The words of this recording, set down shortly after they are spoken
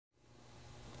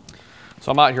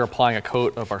So I'm out here applying a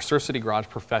coat of our Surf City Garage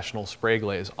Professional Spray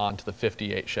Glaze onto the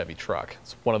 58 Chevy truck.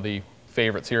 It's one of the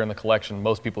favorites here in the collection.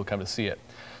 Most people come to see it.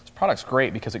 This product's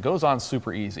great because it goes on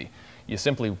super easy. You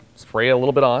simply spray it a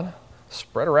little bit on,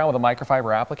 spread around with a microfiber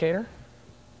applicator.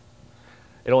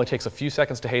 It only takes a few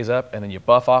seconds to haze up, and then you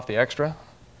buff off the extra.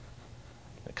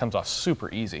 It comes off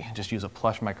super easy. Just use a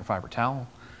plush microfiber towel,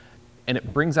 and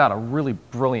it brings out a really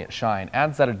brilliant shine,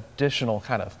 adds that additional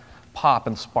kind of pop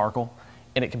and sparkle.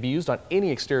 And it can be used on any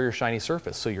exterior shiny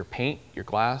surface. So your paint, your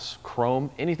glass,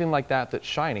 chrome, anything like that that's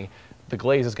shiny, the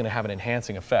glaze is going to have an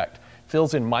enhancing effect.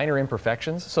 Fills in minor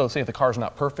imperfections. So say if the car's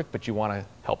not perfect, but you want to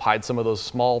help hide some of those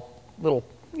small little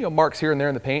marks here and there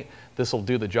in the paint, this will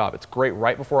do the job. It's great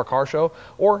right before a car show,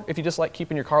 or if you just like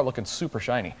keeping your car looking super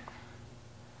shiny.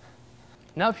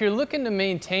 Now, if you're looking to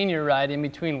maintain your ride in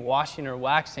between washing or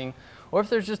waxing, or if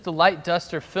there's just a light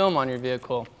dust or film on your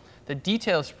vehicle, the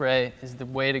detail spray is the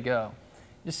way to go.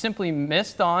 Just simply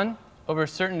mist on over a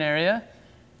certain area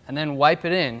and then wipe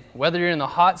it in. Whether you're in the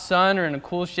hot sun or in a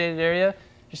cool shaded area,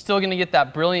 you're still gonna get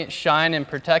that brilliant shine and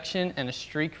protection and a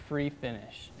streak-free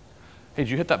finish. Hey,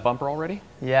 did you hit that bumper already?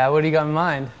 Yeah, what do you got in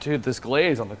mind? Dude, this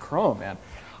glaze on the chrome, man.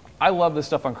 I love this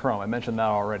stuff on chrome. I mentioned that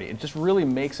already. It just really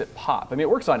makes it pop. I mean, it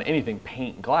works on anything,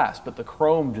 paint, glass, but the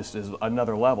chrome just is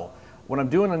another level. When I'm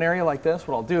doing an area like this,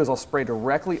 what I'll do is I'll spray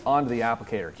directly onto the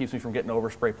applicator. It keeps me from getting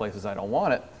overspray places I don't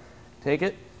want it. Take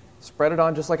it, spread it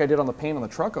on just like I did on the paint on the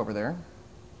truck over there.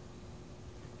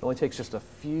 It only takes just a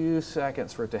few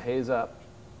seconds for it to haze up.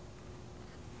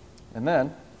 And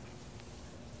then,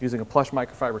 using a plush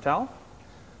microfiber towel,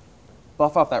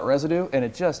 buff off that residue, and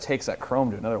it just takes that chrome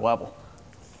to another level.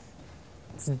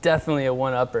 It's definitely a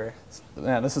one-upper.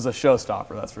 Man, this is a showstopper,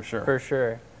 that's for sure. For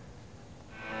sure.